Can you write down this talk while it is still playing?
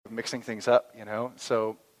mixing things up,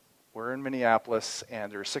 So we're in Minneapolis,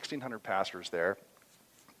 and there's 1,600 pastors there,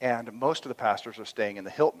 and most of the pastors are staying in the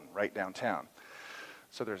Hilton right downtown.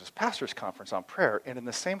 So there's this pastors' conference on prayer, and in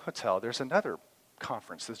the same hotel, there's another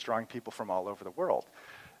conference that's drawing people from all over the world,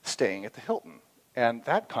 staying at the Hilton. And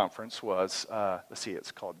that conference was,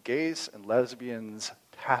 it's called Gays and Lesbians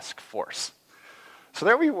Task Force. So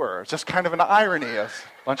there we were, just kind of an irony of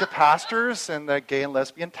a bunch of pastors and the Gay and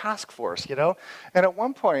Lesbian Task Force, And at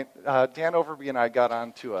one point, Dan Overby and I got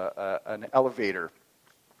onto an elevator.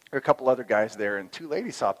 There were a couple other guys there, and two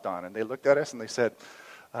ladies hopped on, and they looked at us and they said,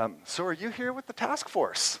 so are you here with the task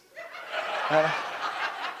force?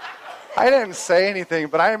 I didn't say anything,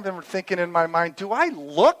 but I remember thinking in my mind, do I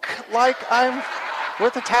look like I'm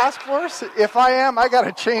with the task force? If I am, I got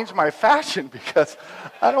to change my fashion because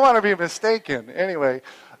I don't want to be mistaken. Anyway,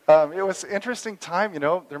 it was an interesting time,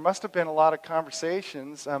 There must have been a lot of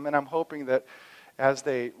conversations, and I'm hoping that as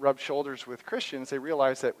they rub shoulders with Christians, they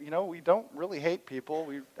realize that, we don't really hate people.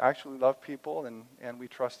 We actually love people, and we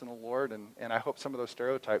trust in the Lord, and I hope some of those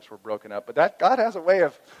stereotypes were broken up. But that God has a way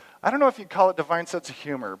of, I don't know if you'd call it divine sense of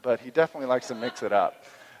humor, but he definitely likes to mix it up.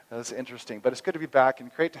 That's interesting. But it's good to be back,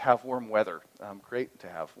 and great to have warm weather.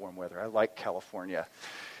 I like California.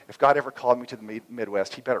 If God ever called me to the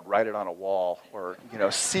Midwest, he better write it on a wall or,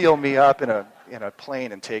 seal me up in a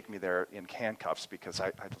plane and take me there in handcuffs because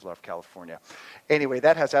I love California. Anyway,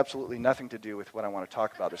 that has absolutely nothing to do with what I want to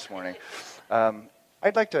talk about this morning.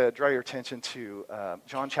 I'd like to draw your attention to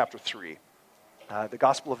John chapter 3. The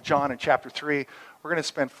Gospel of John in chapter 3. We're going to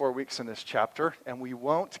spend 4 weeks in this chapter, and we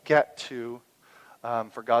won't get to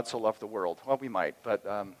For God So Loved the World. Well, we might, but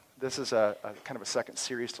this is a kind of a second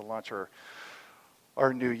series to launch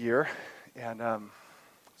our new year. And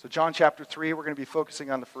so John chapter 3, we're going to be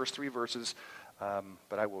focusing on the first 3 verses,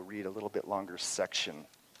 but I will read a little bit longer section.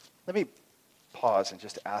 Let me pause and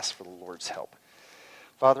just ask for the Lord's help.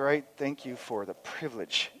 Father, I thank you for the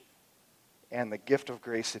privilege and the gift of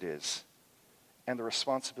grace it is, and the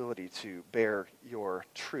responsibility to bear your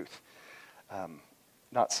truth.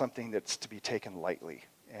 Not something that's to be taken lightly.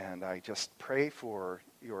 And I just pray for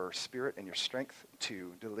your spirit and your strength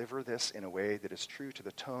to deliver this in a way that is true to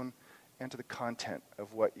the tone and to the content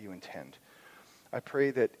of what you intend. I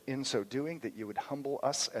pray that in so doing that you would humble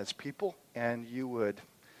us as people and you would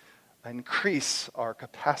increase our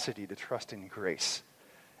capacity to trust in grace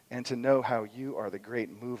and to know how you are the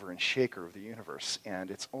great mover and shaker of the universe.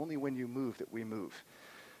 And it's only when you move that we move.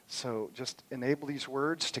 So just enable these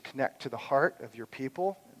words to connect to the heart of your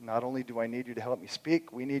people. Not only do I need you to help me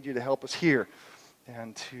speak, we need you to help us hear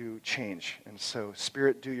and to change. And so,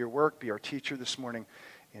 Spirit, do your work. Be our teacher this morning.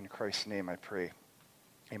 In Christ's name I pray.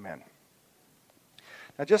 Amen.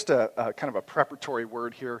 Now, just a kind of a preparatory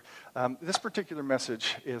word here. This particular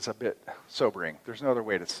message is a bit sobering. There's no other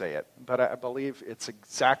way to say it. But I believe it's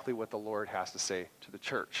exactly what the Lord has to say to the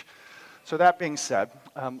church. So that being said,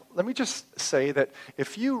 let me just say that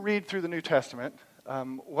if you read through the New Testament,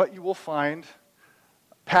 what you will find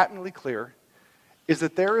patently clear is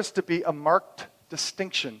that there is to be a marked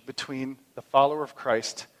distinction between the follower of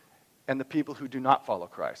Christ and the people who do not follow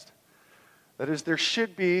Christ. That is, there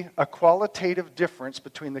should be a qualitative difference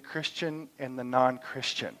between the Christian and the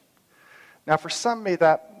non-Christian. Now, for some,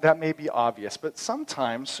 that may be obvious, but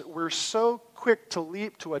sometimes we're so quick to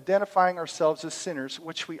leap to identifying ourselves as sinners,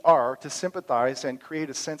 which we are, to sympathize and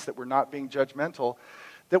create a sense that we're not being judgmental,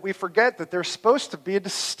 that we forget that there's supposed to be a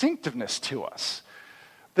distinctiveness to us.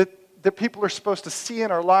 That people are supposed to see in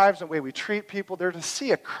our lives and the way we treat people. They're to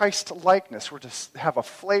see a Christ-likeness. We're to have a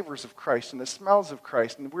flavors of Christ and the smells of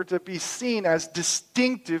Christ, and we're to be seen as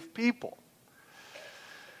distinctive people.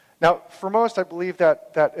 Now, for most, I believe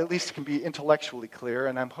that at least can be intellectually clear,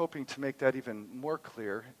 and I'm hoping to make that even more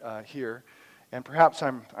clear here. And perhaps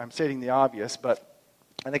I'm stating the obvious, but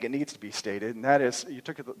I think it needs to be stated, and that is, you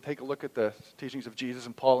take a look at the teachings of Jesus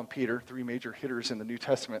and Paul and Peter, 3 major hitters in the New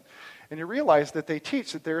Testament, and you realize that they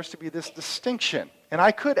teach that there is to be this distinction. And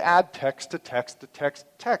I could add text to text to text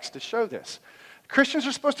to text to show this. Christians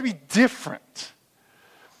are supposed to be different.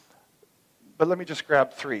 But let me just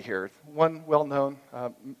grab 3 here. One well-known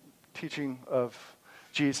teaching of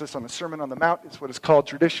Jesus on the Sermon on the Mount is what is called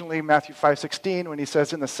traditionally Matthew 5:16, when he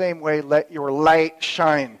says, in the same way, let your light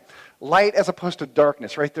shine. Light as opposed to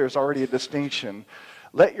darkness. Right there is already a distinction.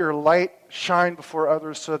 Let your light shine before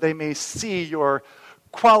others so they may see your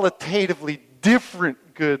qualitatively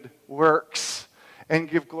different good works and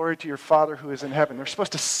give glory to your Father who is in heaven. They're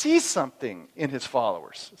supposed to see something in his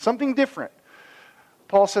followers, something different.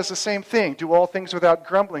 Paul says the same thing. Do all things without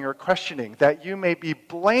grumbling or questioning, that you may be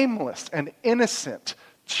blameless and innocent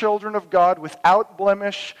children of God without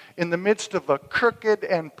blemish in the midst of a crooked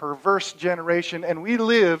and perverse generation. And we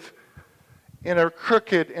live in a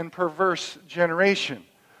crooked and perverse generation,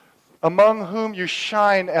 among whom you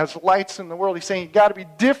shine as lights in the world. He's saying you've got to be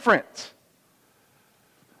different.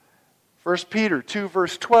 1 Peter 2,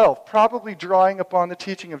 verse 12, probably drawing upon the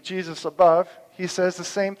teaching of Jesus above, he says the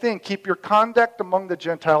same thing. Keep your conduct among the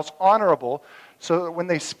Gentiles honorable, so that when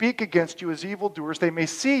they speak against you as evildoers, they may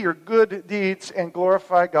see your good deeds and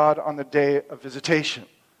glorify God on the day of visitation.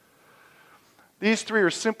 These three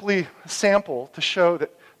are simply a sample to show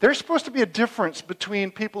that there's supposed to be a difference between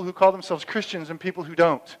people who call themselves Christians and people who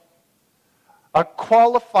don't. A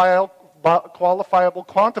qualifiable,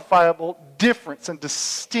 quantifiable difference and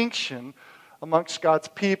distinction amongst God's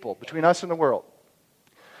people, between us and the world.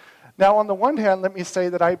 Now, on the one hand, let me say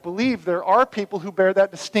that I believe there are people who bear that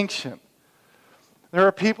distinction. There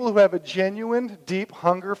are people who have a genuine, deep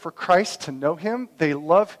hunger for Christ, to know Him. They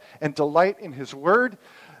love and delight in His Word.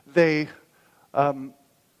 They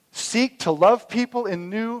seek to love people in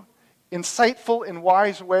new, insightful, and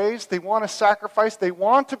wise ways. They want to sacrifice. They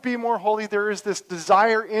want to be more holy. There is this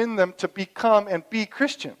desire in them to become and be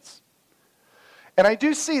Christians. And I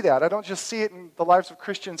do see that. I don't just see it in the lives of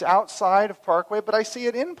Christians outside of Parkway, but I see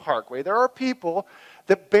it in Parkway. There are people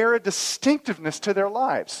that bear a distinctiveness to their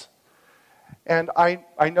lives. And I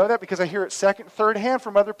know that because I hear it second, third hand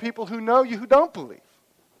from other people who know you who don't believe.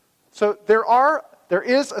 So there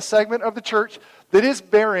is a segment of the church that is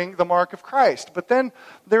bearing the mark of Christ. But then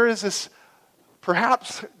there is this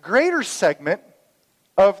perhaps greater segment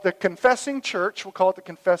of the confessing church, we'll call it the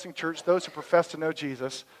confessing church, those who profess to know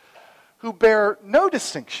Jesus, who bear no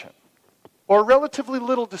distinction or relatively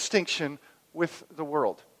little distinction with the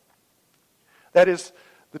world. That is,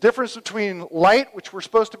 the difference between light, which we're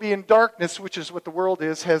supposed to be, in darkness, which is what the world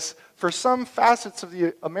is, has, for some facets of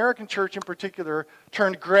the American church in particular,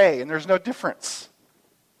 turned gray, and there's no difference.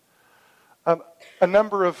 A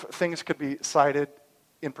number of things could be cited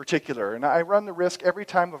in particular, and I run the risk every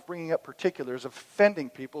time of bringing up particulars of offending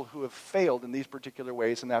people who have failed in these particular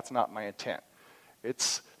ways, and that's not my intent.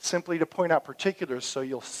 It's simply to point out particulars so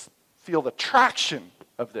you'll feel the traction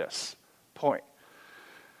of this point.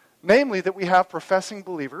 Namely, that we have professing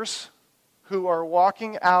believers who are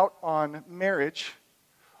walking out on marriage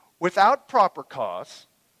without proper cause,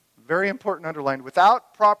 very important underlined,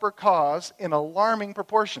 without proper cause in alarming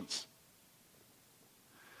proportions.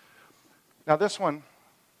 Now this one,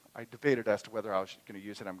 I debated as to whether I was going to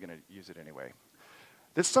use it. I'm going to use it anyway.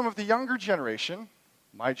 That some of the younger generation,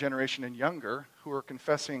 my generation and younger, who are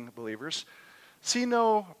confessing believers, see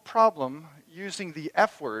no problem using the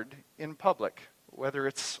F word in public, whether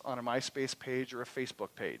it's on a MySpace page or a Facebook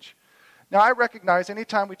page. Now, I recognize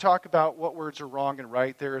anytime we talk about what words are wrong and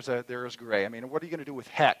right, there is gray. I mean, what are you going to do with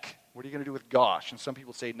heck? What are you going to do with gosh? And some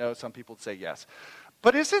people say no, some people say yes.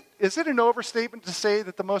 But is it an overstatement to say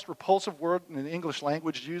that the most repulsive word in the English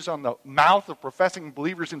language used on the mouth of professing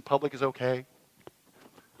believers in public is okay?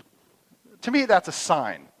 To me, that's a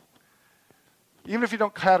sign. Even if you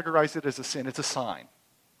don't categorize it as a sin, it's a sign.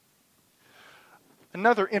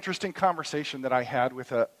 Another interesting conversation that I had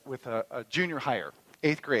with a junior hire,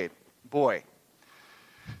 8th grade boy.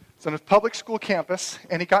 It's on a public school campus,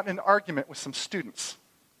 and he got in an argument with some students.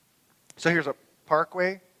 So here's a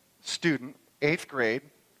Parkway student, 8th grade,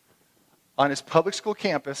 on his public school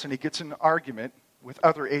campus, and he gets in an argument with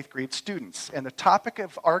other 8th grade students. And the topic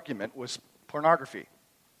of argument was pornography.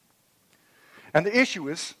 And the issue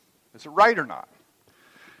is it right or not?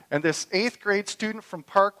 And this 8th grade student from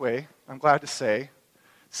Parkway, I'm glad to say,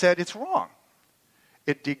 said it's wrong.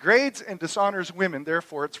 It degrades and dishonors women,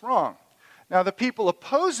 therefore it's wrong. Now, the people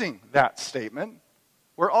opposing that statement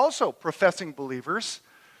were also professing believers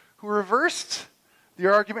who reversed the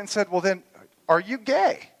argument and said, well then, are you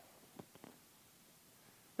gay?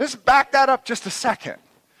 Let's back that up just a second.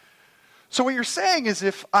 So what you're saying is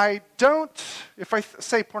if I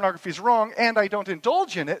say pornography is wrong and I don't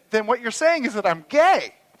indulge in it, then what you're saying is that I'm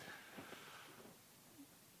gay.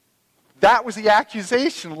 That was the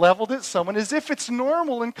accusation leveled at someone, as if it's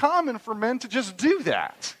normal and common for men to just do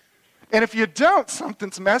that. And if you don't,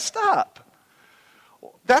 something's messed up.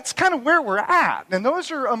 That's kind of where we're at. And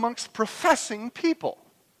those are amongst professing people.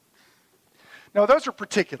 Now, those are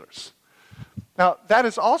particulars. Now, that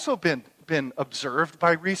has also been observed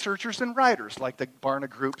by researchers and writers, like the Barna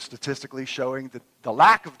Group statistically showing the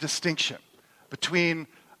lack of distinction between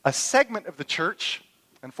a segment of the church.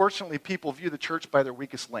 Unfortunately, people view the church by their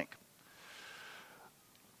weakest link.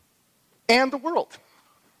 And the world.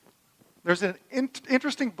 There's an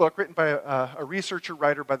interesting book written by a researcher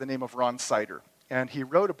writer by the name of Ron Sider. And he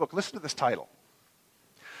wrote a book, listen to this title.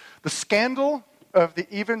 The Scandal of the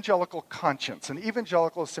evangelical conscience. An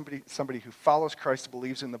evangelical is somebody who follows Christ,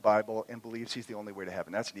 believes in the Bible, and believes he's the only way to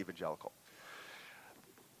heaven. That's an evangelical.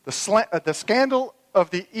 The scandal of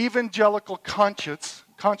the evangelical conscience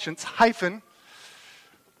hyphen,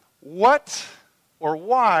 what or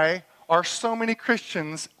why are so many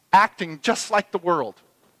Christians acting just like the world?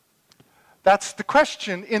 That's the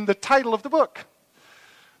question in the title of the book.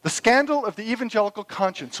 The scandal of the evangelical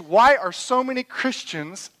conscience. Why are so many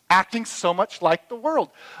Christians acting so much like the world?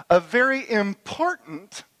 A very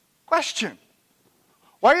important question.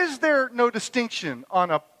 Why is there no distinction on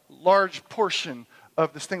a large portion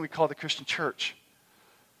of this thing we call the Christian church?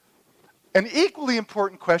 An equally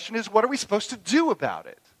important question is, what are we supposed to do about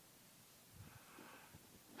it?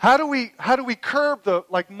 How do we curb the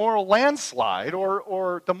moral landslide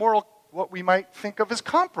or the moral, what we might think of as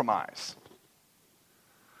compromise?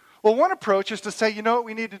 Well, one approach is to say, you know what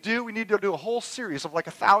we need to do? We need to do a whole series of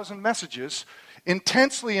 1,000 messages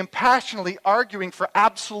intensely and passionately arguing for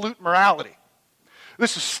absolute morality.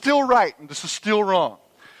 This is still right and this is still wrong.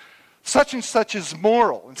 Such and such is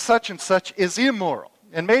moral and such is immoral.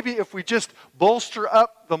 And maybe if we just bolster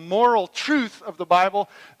up the moral truth of the Bible,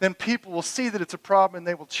 then people will see that it's a problem and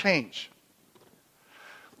they will change.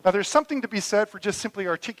 Now, there's something to be said for just simply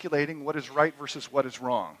articulating what is right versus what is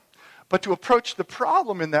wrong. But to approach the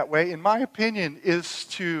problem in that way, in my opinion, is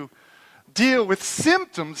to deal with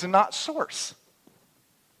symptoms and not source.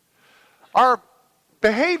 Our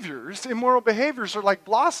behaviors, immoral behaviors, are like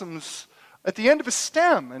blossoms at the end of a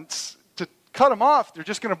stem. And to cut them off, they're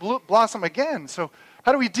just going to blossom again. So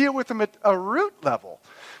how do we deal with them at a root level?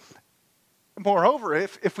 Moreover,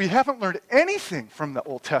 if we haven't learned anything from the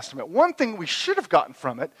Old Testament, one thing we should have gotten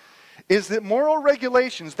from it is that moral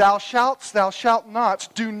regulations, thou shalt nots,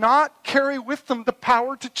 do not carry with them the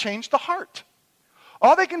power to change the heart.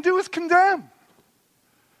 All they can do is condemn.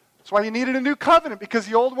 That's why you needed a new covenant, because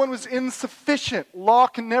the old one was insufficient. Law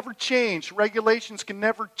can never change. Regulations can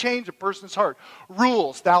never change a person's heart.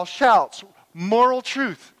 Rules, thou shalt, moral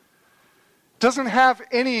truth, doesn't have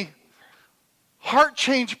any heart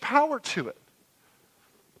change power to it.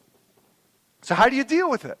 So how do you deal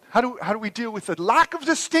with it? How do we deal with the lack of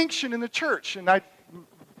distinction in the church? And I'd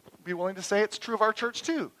be willing to say it's true of our church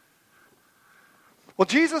too. Well,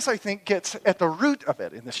 Jesus, I think, gets at the root of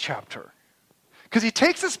it in this chapter, because he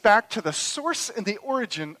takes us back to the source and the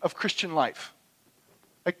origin of Christian life.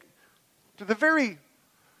 To the very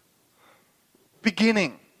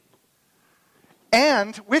beginning.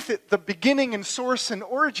 And with it, the beginning and source and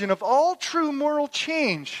origin of all true moral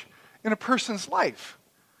change in a person's life.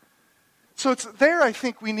 So it's there I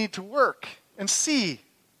think we need to work and see,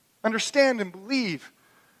 understand and believe,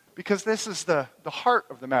 because this is the heart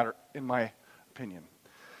of the matter, in my opinion.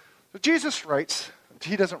 So Jesus writes,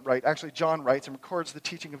 he doesn't write, actually John writes and records the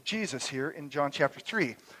teaching of Jesus here in John chapter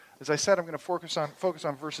 3. As I said, I'm going to focus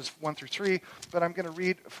on verses 1 through 3, but I'm going to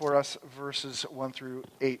read for us verses 1 through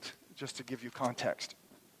 8, just to give you context.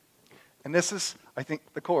 And this is, I think,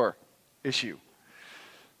 the core issue.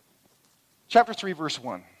 Chapter 3, verse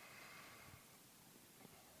 1.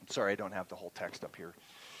 Sorry, I don't have the whole text up here.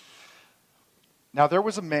 Now there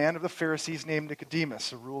was a man of the Pharisees named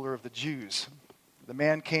Nicodemus, a ruler of the Jews. The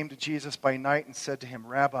man came to Jesus by night and said to him,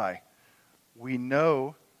 Rabbi, we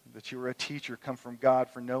know that you are a teacher come from God,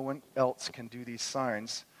 for no one else can do these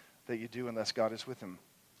signs that you do unless God is with him.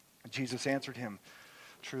 And Jesus answered him,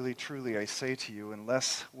 Truly, truly, I say to you,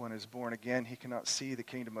 unless one is born again, he cannot see the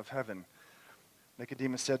kingdom of heaven.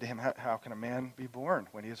 Nicodemus said to him, How can a man be born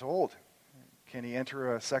when he is old? Can he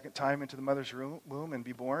enter a second time into the mother's womb and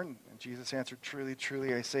be born? And Jesus answered, Truly,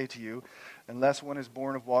 truly, I say to you, unless one is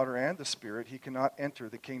born of water and the Spirit, he cannot enter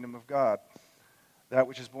the kingdom of God. That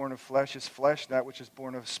which is born of flesh is flesh, that which is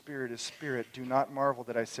born of spirit is spirit. Do not marvel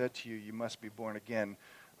that I said to you, you must be born again.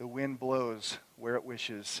 The wind blows where it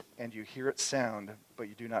wishes, and you hear its sound, but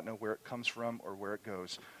you do not know where it comes from or where it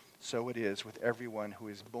goes. So it is with everyone who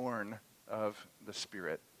is born of the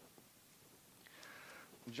Spirit.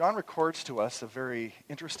 John records to us a very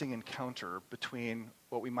interesting encounter between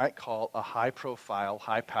what we might call a high-profile,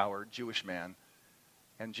 high-powered Jewish man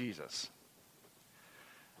and Jesus.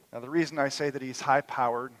 Now, the reason I say that he's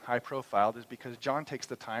high-powered, high-profiled is because John takes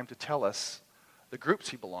the time to tell us the groups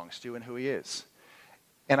he belongs to and who he is.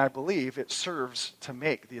 And I believe it serves to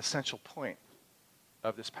make the essential point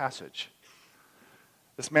of this passage.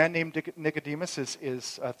 This man named Nicodemus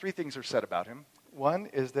is three things are said about him. One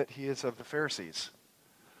is that he is of the Pharisees.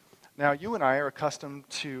 Now, you and I are accustomed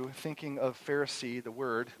to thinking of Pharisee, the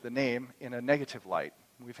word, the name, in a negative light.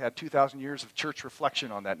 We've had 2,000 years of church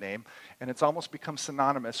reflection on that name, and it's almost become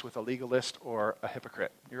synonymous with a legalist or a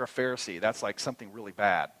hypocrite. You're a Pharisee. That's like something really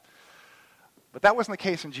bad. But that wasn't the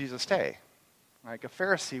case in Jesus' day. Like a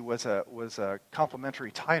Pharisee was a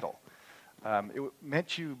complimentary title. It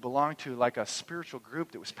meant you belonged to like a spiritual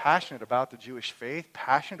group that was passionate about the Jewish faith,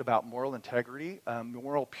 passionate about moral integrity,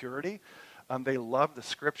 moral purity. They loved the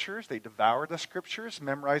scriptures. They devoured the scriptures,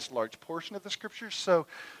 memorized a large portion of the scriptures. So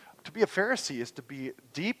to be a Pharisee is to be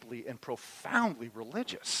deeply and profoundly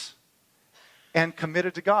religious and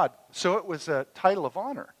committed to God. So it was a title of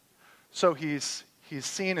honor. So he's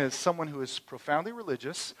seen as someone who is profoundly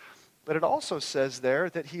religious, but it also says there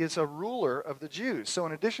that he is a ruler of the Jews. So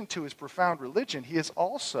in addition to his profound religion, he is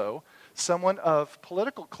also someone of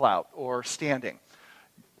political clout or standing,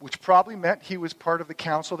 which probably meant he was part of the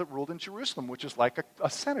council that ruled in Jerusalem, which is like a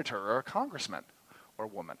senator or a congressman or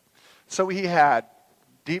woman. So he had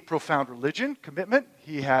deep, profound religion, commitment.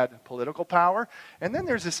 He had political power. And then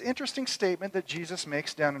there's this interesting statement that Jesus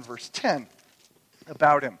makes down in verse 10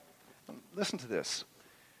 about him. Listen to this.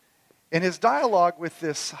 In his dialogue with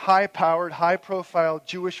this high-powered, high-profile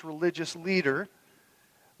Jewish religious leader,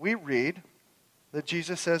 we read that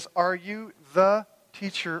Jesus says, "Are you the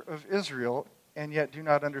teacher of Israel, and yet do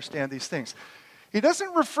not understand these things?" He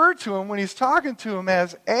doesn't refer to him when he's talking to him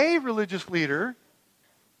as a religious leader,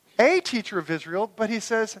 a teacher of Israel, but he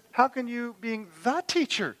says, how can you, being the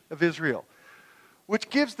teacher of Israel? Which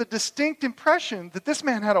gives the distinct impression that this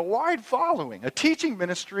man had a wide following, a teaching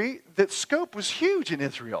ministry that scope was huge in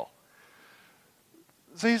Israel.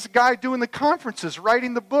 So he's a guy doing the conferences,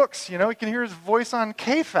 writing the books. You can hear his voice on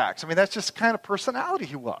KFAX. I mean, that's just the kind of personality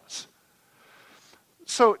he was.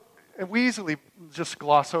 So we easily just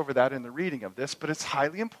gloss over that in the reading of this, but it's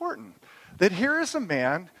highly important that here is a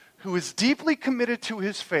man who is deeply committed to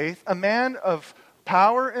his faith, a man of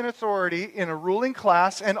power and authority in a ruling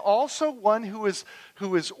class, and also one who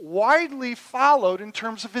is widely followed in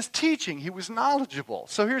terms of his teaching. He was knowledgeable.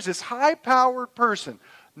 So here's this high-powered person,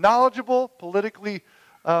 knowledgeable, politically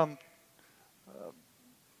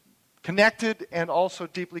connected, and also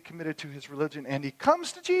deeply committed to his religion. And he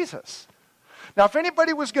comes to Jesus. Now, if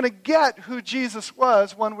anybody was going to get who Jesus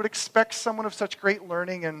was, one would expect someone of such great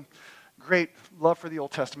learning and great love for the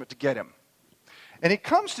Old Testament to get him. And he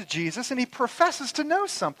comes to Jesus and he professes to know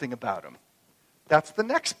something about him. That's the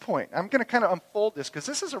next point. I'm going to kind of unfold this because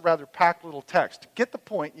this is a rather packed little text. To get the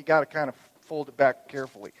point, you got to kind of fold it back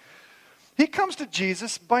carefully. He comes to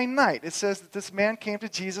Jesus by night. It says that this man came to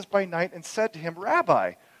Jesus by night and said to him,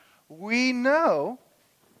 "Rabbi, we know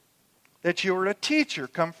that you are a teacher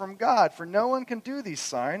come from God, for no one can do these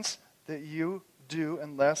signs that you do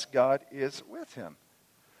unless God is with him."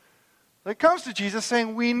 So he comes to Jesus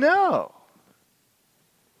saying, we know.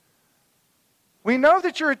 We know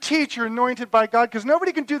that you're a teacher anointed by God because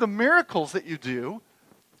nobody can do the miracles that you do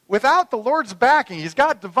without the Lord's backing. He's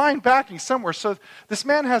got divine backing somewhere. So this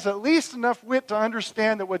man has at least enough wit to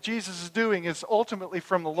understand that what Jesus is doing is ultimately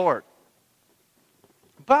from the Lord.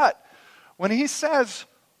 But when he says,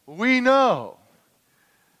 we know,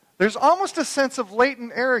 there's almost a sense of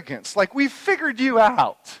latent arrogance, like we figured you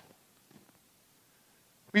out.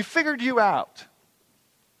 We figured you out.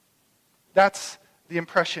 That's the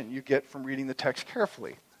impression you get from reading the text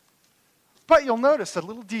carefully. But you'll notice a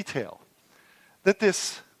little detail, that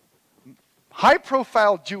this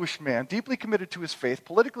high-profile Jewish man, deeply committed to his faith,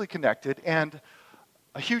 politically connected, and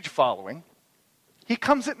a huge following, he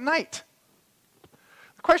comes at night.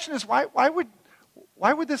 The question is, why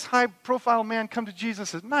would this high-profile man come to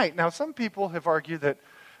Jesus at night? Now, some people have argued that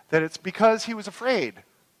it's because he was afraid.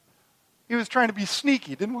 He was trying to be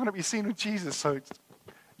sneaky, didn't want to be seen with Jesus, so he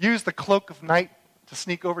used the cloak of night to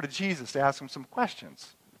sneak over to Jesus to ask him some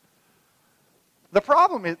questions. The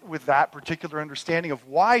problem with that particular understanding of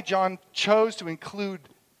why John chose to include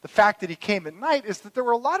the fact that he came at night is that there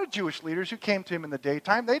were a lot of Jewish leaders who came to him in the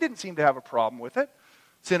daytime. They didn't seem to have a problem with it.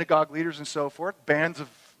 Synagogue leaders and so forth, bands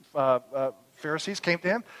of Pharisees came to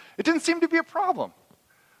him. It didn't seem to be a problem.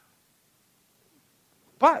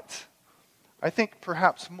 But I think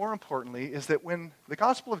perhaps more importantly is that when the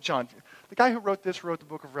Gospel of John, the guy who wrote this wrote the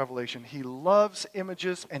book of Revelation, he loves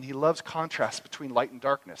images and he loves contrasts between light and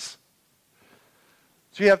darkness.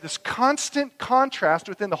 So you have this constant contrast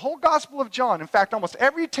within the whole Gospel of John. In fact, almost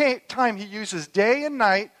every time he uses day and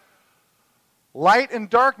night, light and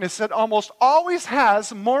darkness, it almost always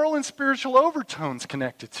has moral and spiritual overtones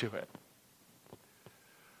connected to it.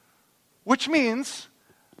 Which means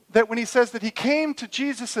that when he says that he came to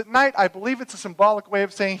Jesus at night, I believe it's a symbolic way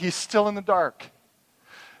of saying he's still in the dark.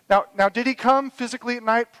 Now, did he come physically at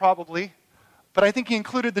night? Probably. But I think he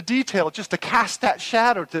included the detail just to cast that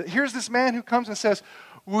shadow. Here's this man who comes and says,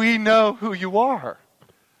 we know who you are.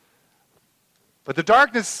 But the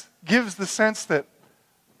darkness gives the sense that,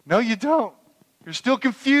 no, you don't. You're still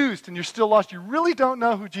confused and you're still lost. You really don't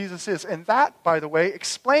know who Jesus is. And that, by the way,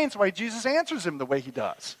 explains why Jesus answers him the way he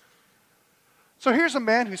does. So here's a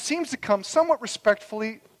man who seems to come somewhat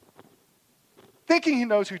respectfully, thinking he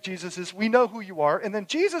knows who Jesus is. We know who you are. And then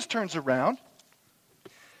Jesus turns around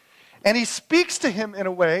and he speaks to him in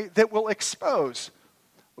a way that will expose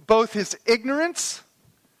both his ignorance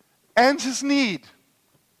and his need.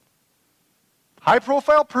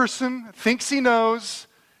 High-profile person, thinks he knows,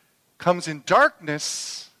 comes in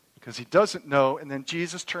darkness because he doesn't know, and then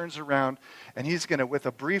Jesus turns around and he's going to, with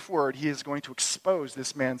a brief word, he is going to expose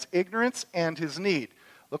this man's ignorance and his need.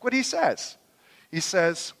 Look what he says. He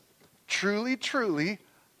says, truly, truly,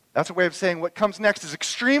 that's a way of saying what comes next is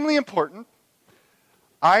extremely important.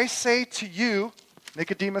 I say to you,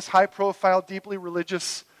 Nicodemus, high-profile, deeply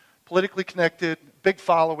religious, politically connected, big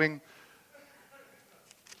following,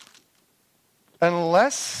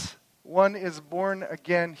 unless one is born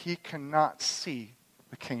again, he cannot see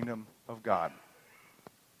the kingdom of God.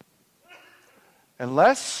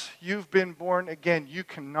 Unless you've been born again, you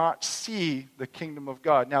cannot see the kingdom of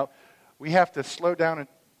God. Now, we have to slow down and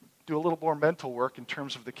do a little more mental work in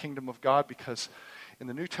terms of the kingdom of God, because in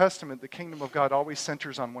the New Testament, the kingdom of God always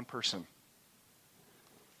centers on one person.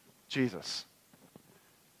 Jesus.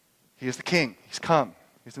 He is the king. He's come.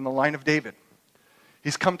 He's in the line of David.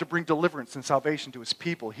 He's come to bring deliverance and salvation to his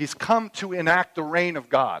people. He's come to enact the reign of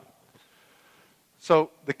God. So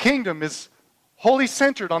the kingdom is wholly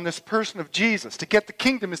centered on this person of Jesus. To get the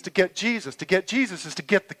kingdom is to get Jesus. To get Jesus is to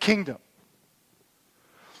get the kingdom.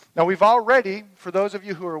 Now we've already, for those of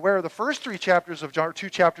you who are aware of the first 3 chapters of John, 2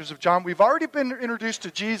 chapters of John, we've already been introduced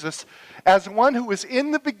to Jesus as one who was in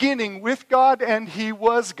the beginning with God and he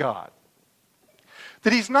was God.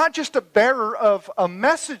 That he's not just a bearer of a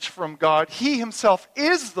message from God, he himself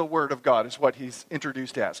is the Word of God, is what he's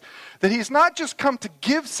introduced as. That he's not just come to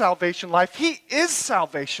give salvation life, he is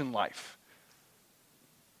salvation life.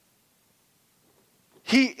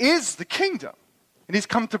 He is the kingdom, and he's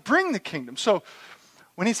come to bring the kingdom. So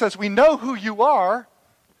when he says, we know who you are,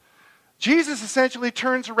 Jesus essentially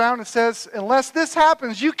turns around and says, unless this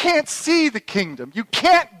happens, you can't see the kingdom. You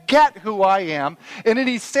can't get who I am in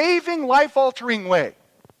any saving, life-altering way.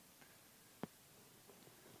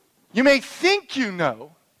 You may think you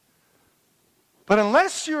know, but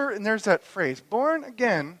unless you're, and there's that phrase, born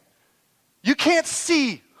again, you can't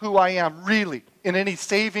see who I am really in any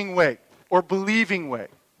saving way or believing way.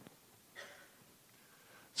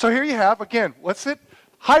 So here you have, again, what's it?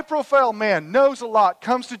 High-profile man, knows a lot,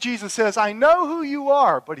 comes to Jesus, says, I know who you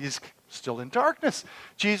are, but he's still in darkness.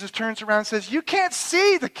 Jesus turns around and says, you can't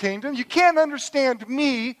see the kingdom, you can't understand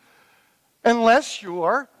me unless you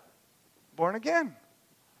are born again.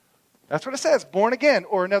 That's what it says, born again,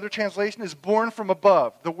 or another translation is born from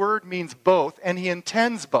above. The word means both, and he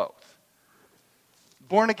intends both.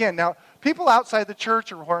 Born again. Now, people outside the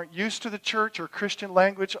church or who aren't used to the church or Christian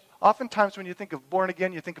language, oftentimes when you think of born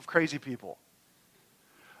again, you think of crazy people.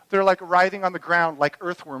 They're like writhing on the ground like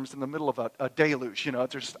earthworms in the middle of a deluge. You know,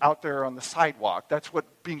 they're just out there on the sidewalk. That's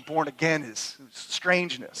what being born again is,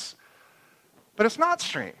 strangeness. But it's not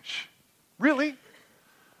strange, really.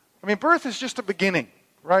 I mean, birth is just a beginning,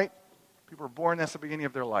 right? People are born, that's the beginning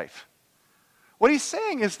of their life. What he's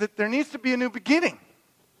saying is that there needs to be a new beginning,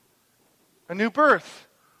 a new birth,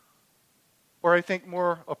 or I think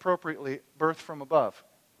more appropriately, birth from above.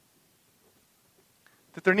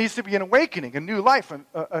 That there needs to be an awakening, a new life,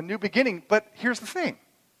 a new beginning. But here's the thing.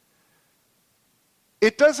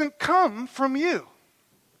 It doesn't come from you.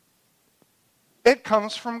 It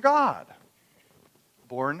comes from God,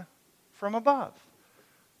 born from above.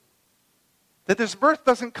 That this birth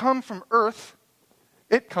doesn't come from earth,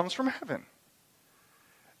 it comes from heaven.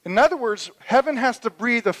 In other words, heaven has to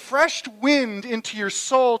breathe a fresh wind into your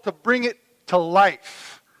soul to bring it to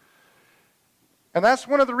life. And that's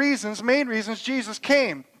one of the reasons, main reasons, Jesus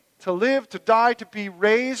came. To live, to die, to be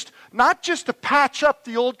raised, not just to patch up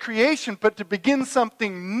the old creation, but to begin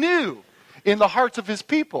something new in the hearts of his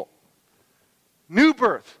people. New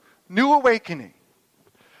birth, new awakening.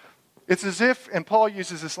 It's as if, and Paul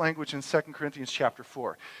uses this language in 2 Corinthians chapter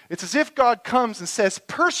 4, it's as if God comes and says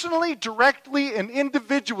personally, directly, and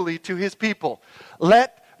individually to his people,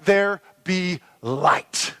 let there be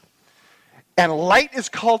light. And light is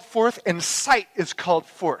called forth, and sight is called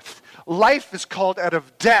forth. Life is called out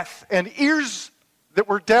of death, and ears that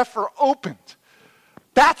were deaf are opened.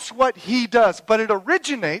 That's what he does, but it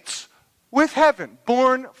originates with heaven,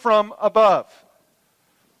 born from above.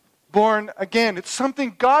 Born again. It's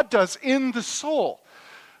something God does in the soul.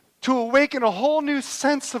 to awaken a whole new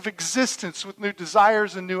sense of existence with new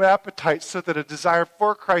desires and new appetites, so that a desire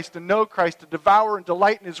for Christ, to know Christ, to devour and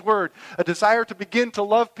delight in His Word, a desire to begin to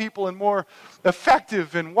love people in more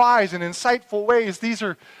effective and wise and insightful ways. These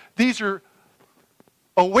are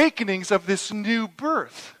awakenings of this new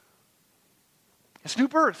birth. It's new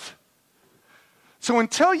birth. So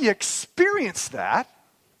until you experience that,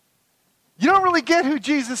 you don't really get who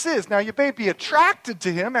Jesus is. Now, you may be attracted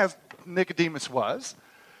to Him, as Nicodemus was.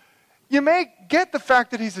 You may get the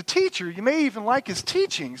fact that He's a teacher. You may even like His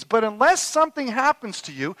teachings. But unless something happens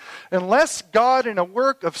to you, unless God, in a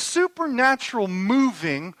work of supernatural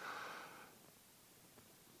moving,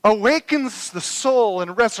 awakens the soul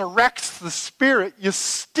and resurrects the spirit, you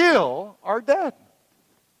still are dead.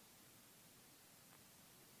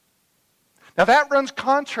 Now that runs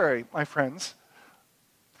contrary, my friends,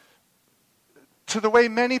 to the way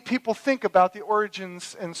many people think about the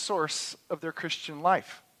origins and source of their Christian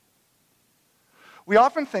life. We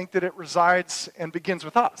often think that it resides and begins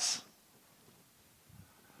with us.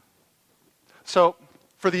 So,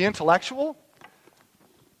 for the intellectual,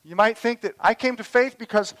 you might think that I came to faith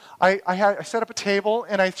because I set up a table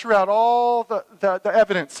and I threw out all the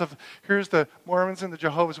evidence of, here's the Mormons and the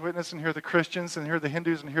Jehovah's Witnesses, and here are the Christians, and here are the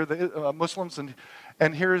Hindus, and here are the Muslims,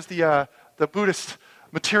 and here's the Buddhist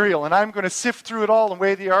material. And I'm going to sift through it all and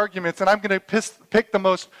weigh the arguments, and I'm going to pick the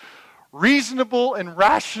most reasonable and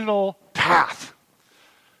rational path.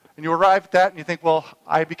 And you arrive at that and you think, well,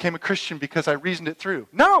 I became a Christian because I reasoned it through.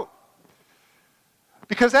 No!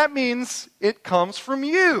 Because that means it comes from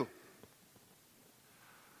you.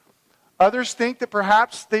 Others think that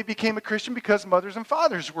perhaps they became a Christian because mothers and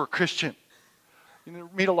fathers were Christian. You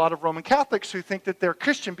meet a lot of Roman Catholics who think that they're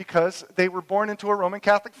Christian because they were born into a Roman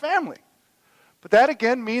Catholic family. But that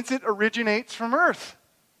again means it originates from earth.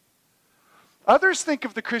 Others think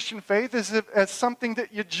of the Christian faith as something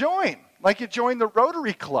that you join. Like you join the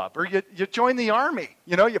Rotary Club or you join the army.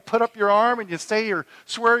 You know, you put up your arm and you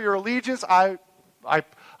swear your allegiance. I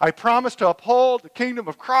promise to uphold the kingdom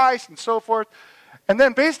of Christ and so forth. And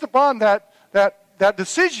then based upon that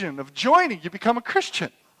decision of joining, you become a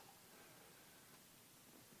Christian.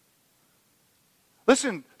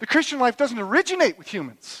 Listen, the Christian life doesn't originate with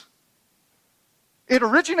humans. It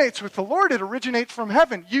originates with the Lord. It originates from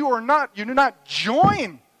heaven. You do not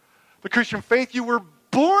join the Christian faith. You were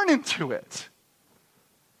born into it.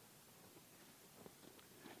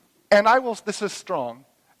 And this is strong,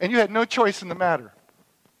 and you had no choice in the matter.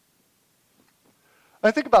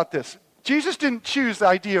 Now think about this. Jesus didn't choose the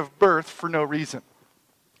idea of birth for no reason.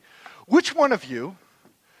 Which one of you,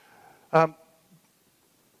 who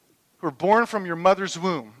were born from your mother's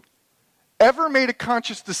womb, ever made a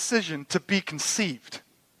conscious decision to be conceived?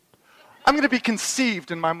 I'm going to be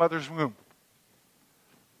conceived in my mother's womb.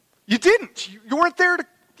 You didn't. You weren't there to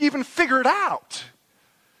even figure it out.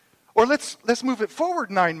 Or let's move it forward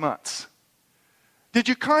 9 months. Did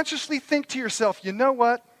you consciously think to yourself, you know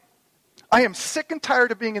what? I am sick and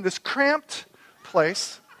tired of being in this cramped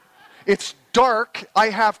place. It's dark. I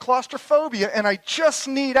have claustrophobia, and I just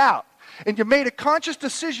need out. And you made a conscious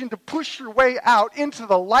decision to push your way out into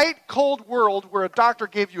the light, cold world where a doctor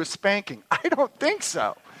gave you a spanking. I don't think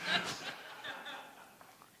so.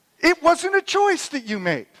 It wasn't a choice that you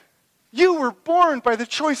made. You were born by the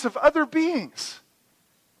choice of other beings.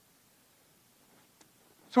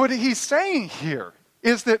 So what he's saying here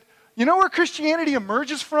is that, you know where Christianity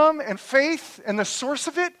emerges from, and faith and the source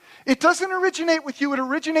of it? It doesn't originate with you, it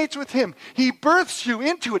originates with Him. He births you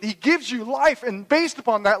into it. He gives you life, and based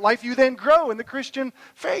upon that life, you then grow in the Christian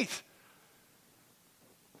faith.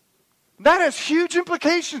 That has huge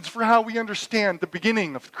implications for how we understand the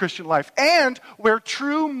beginning of Christian life and where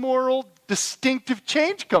true moral distinctive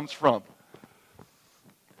change comes from.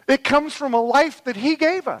 It comes from a life that He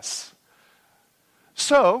gave us.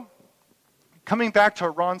 So, coming back to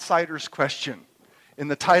Ron Sider's question in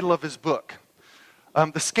the title of his book,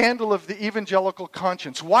 The Scandal of the Evangelical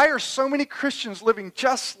Conscience. Why are so many Christians living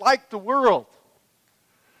just like the world?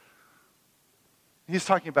 He's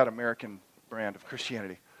talking about American brand of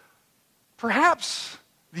Christianity. Perhaps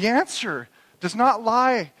the answer does not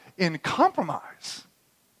lie in compromise.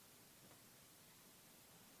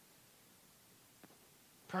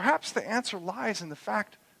 Perhaps the answer lies in the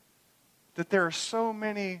fact that there are so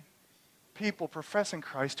many people professing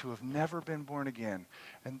Christ who have never been born again,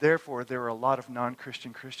 and therefore there are a lot of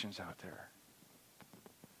non-Christian Christians out there.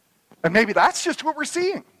 And maybe that's just what we're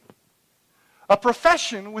seeing. A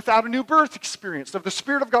profession without a new birth experience of the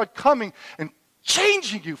Spirit of God coming and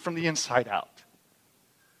changing you from the inside out.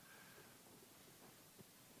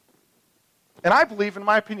 And I believe, in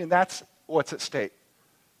my opinion, that's what's at stake.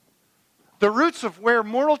 The roots of where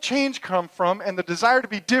moral change come from and the desire to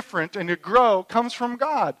be different and to grow comes from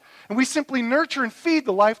God. And we simply nurture and feed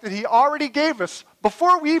the life that he already gave us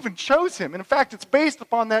before we even chose him. And in fact, it's based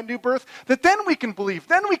upon that new birth that then we can believe,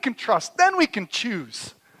 then we can trust, then we can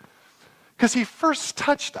choose. Because he first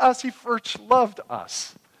touched us, he first loved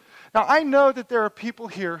us. Now, I know that there are people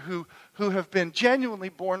here who have been genuinely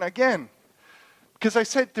born again. Because I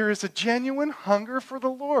said there is a genuine hunger for the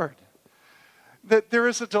Lord. That there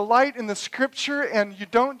is a delight in the Scripture, and you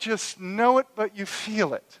don't just know it, but you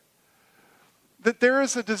feel it. That there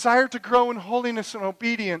is a desire to grow in holiness and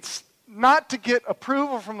obedience, not to get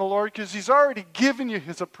approval from the Lord, because he's already given you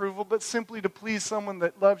his approval, but simply to please someone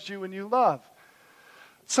that loves you and you love.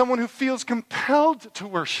 Someone who feels compelled to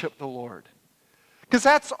worship the Lord. Because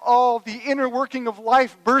that's all the inner working of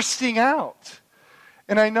life bursting out.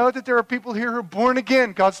 And I know that there are people here who are born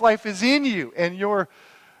again. God's life is in you, and your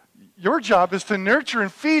job is to nurture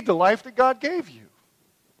and feed the life that God gave you.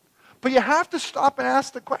 But you have to stop and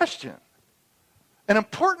ask the question. An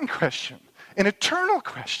important question. An eternal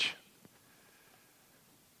question.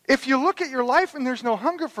 If you look at your life and there's no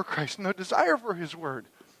hunger for Christ, no desire for his word,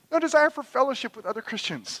 no desire for fellowship with other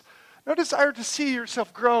Christians, no desire to see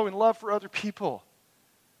yourself grow in love for other people,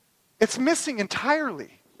 it's missing entirely.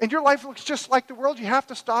 And your life looks just like the world. You have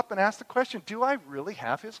to stop and ask the question, do I really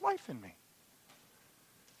have his life in me?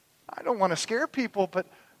 I don't want to scare people, but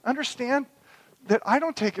understand that I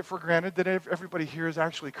don't take it for granted that everybody here is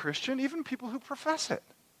actually Christian, even people who profess it.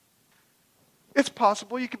 It's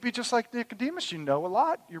possible you could be just like Nicodemus. You know a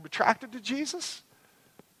lot. You're attracted to Jesus,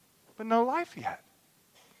 but no life yet.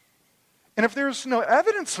 And if there's no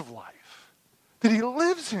evidence of life, that he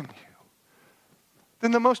lives in you,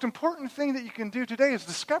 then the most important thing that you can do today is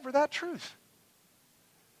discover that truth.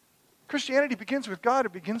 Christianity begins with God.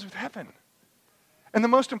 It begins with heaven. And the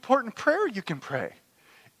most important prayer you can pray,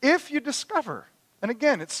 if you discover, and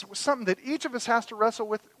again, it's something that each of us has to wrestle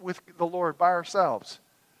with the Lord by ourselves.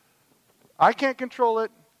 I can't control it.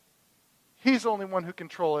 He's the only one who can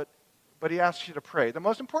control it, but he asks you to pray. The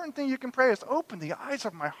most important thing you can pray is, open the eyes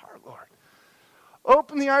of my heart, Lord.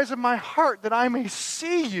 Open the eyes of my heart that I may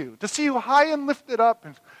see you, to see you high and lifted up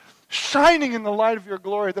and shining in the light of your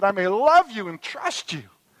glory, that I may love you and trust you.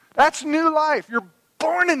 That's new life. You're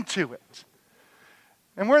born into it.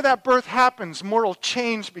 And where that birth happens, moral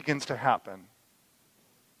change begins to happen.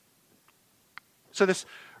 So this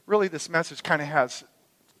message kind of has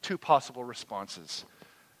two possible responses.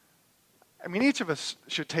 I mean, each of us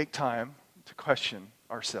should take time to question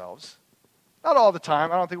ourselves. Not all the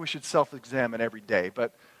time. I don't think we should self-examine every day,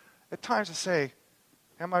 but at times to say,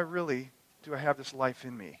 do I have this life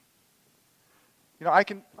in me? You know, I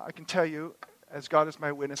can tell you, as God is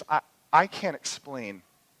my witness, I can't explain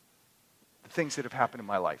the things that have happened in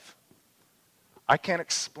my life. I can't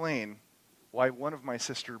explain why one of my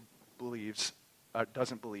sister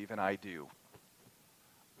doesn't believe and I do.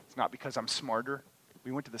 It's not because I'm smarter.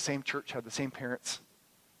 We went to the same church, had the same parents,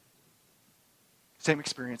 same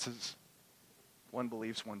experiences. One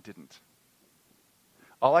believes, one didn't.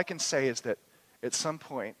 All I can say is that at some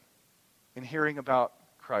point in hearing about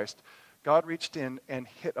Christ, God reached in and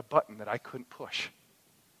hit a button that I couldn't push.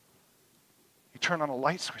 He turned on a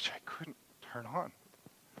light switch I couldn't turn on.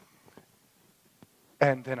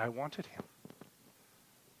 And then I wanted him.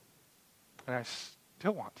 And I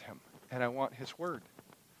still want him. And I want his word.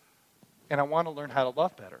 And I want to learn how to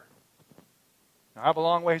love better. Now, I have a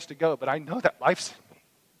long ways to go, but I know that life's in me.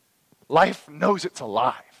 Life knows it's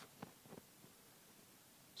alive.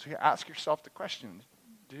 So you ask yourself the question,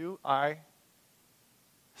 do I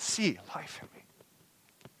see life in me?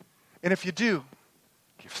 And if you do,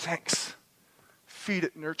 give thanks. Feed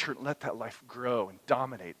it, nurture it, and let that life grow and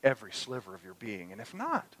dominate every sliver of your being. And if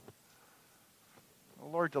not, the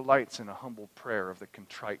Lord delights in a humble prayer of the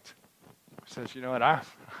contrite. He says, you know what, I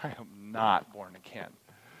am not born again,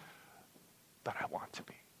 but I want to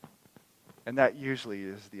be. And that usually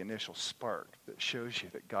is the initial spark that shows you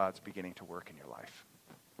that God's beginning to work in your life.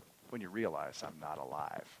 When you realize I'm not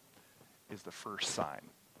alive is the first sign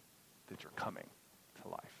that you're coming to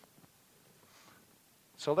life.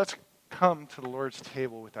 So let's come to the Lord's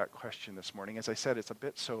table with that question this morning. As I said, it's a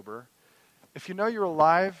bit sober. If you know you're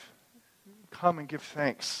alive, come and give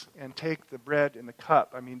thanks and take the bread and the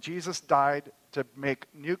cup. I mean, Jesus died to make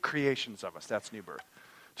new creations of us. That's new birth.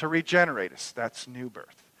 To regenerate us. That's new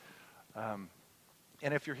birth.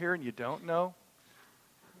 And if you're here and you don't know,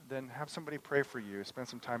 then have somebody pray for you. Spend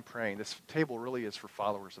some time praying. This table really is for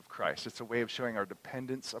followers of Christ. It's a way of showing our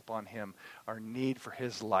dependence upon him, our need for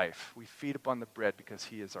his life. We feed upon the bread because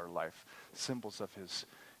he is our life, symbols of his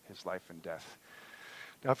life and death.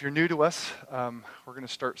 Now, if you're new to us, we're going to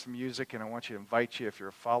start some music, and I want you to invite you, if you're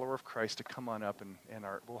a follower of Christ, to come on up.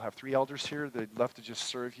 We'll have 3 elders here that'd love to just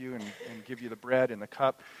serve you and give you the bread and the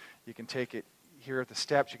cup. You can take it here at the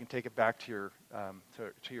steps. You can take it back to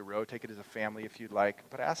your row. Take it as a family if you'd like.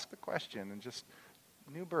 But ask the question and just,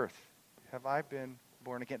 new birth. Have I been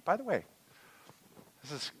born again? By the way,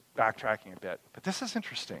 this is backtracking a bit, but this is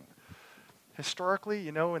interesting. Historically,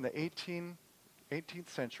 in the 18th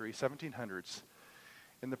century, 1700s,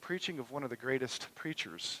 in the preaching of one of the greatest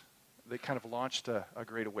preachers that kind of launched a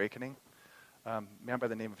great awakening, a man by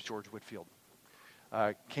the name of George Whitefield,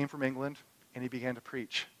 came from England, and he began to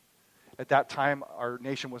preach. At that time, our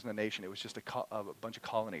nation wasn't a nation. It was just a bunch of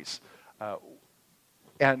colonies.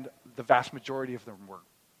 And the vast majority of them were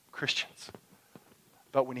Christians.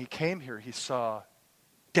 But when he came here, he saw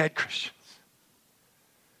dead Christians.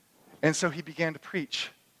 And so he began to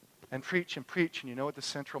preach and preach and preach. And you know what the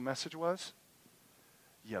central message was?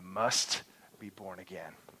 You must be born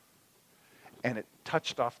again. And it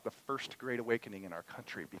touched off the first great awakening in our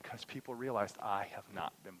country because people realized, I have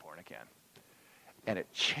not been born again. And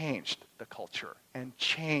it changed the culture and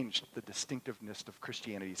changed the distinctiveness of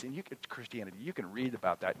Christianity. And you can read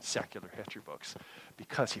about that in secular history books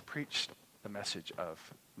because he preached the message of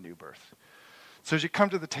new birth. So as you come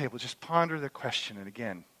to the table, just ponder the question and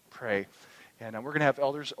again, pray. And we're going to have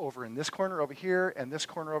elders over in this corner over here and this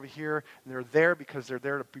corner over here. And they're there because they're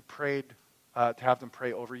there to be prayed, to have them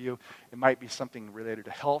pray over you. It might be something related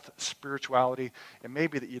to health, spirituality. It may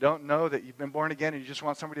be that you don't know that you've been born again and you just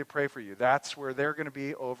want somebody to pray for you. That's where they're going to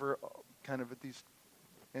be over kind of at these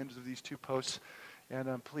ends of these 2 posts.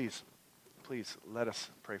 And please let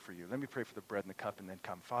us pray for you. Let me pray for the bread and the cup and then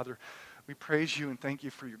come. Father, we praise you and thank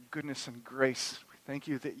you for your goodness and grace. Thank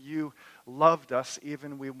you that you loved us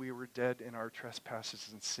even when we were dead in our trespasses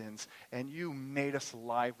and sins, and you made us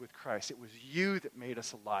alive with Christ. It was you that made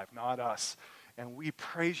us alive, not us, and we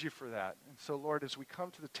praise you for that. And so, Lord, as we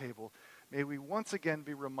come to the table, may we once again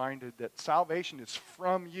be reminded that salvation is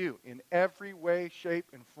from you in every way, shape,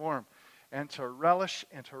 and form, and to relish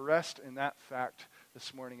and to rest in that fact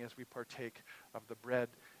this morning as we partake of the bread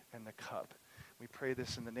and the cup. We pray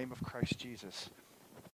this in the name of Christ Jesus.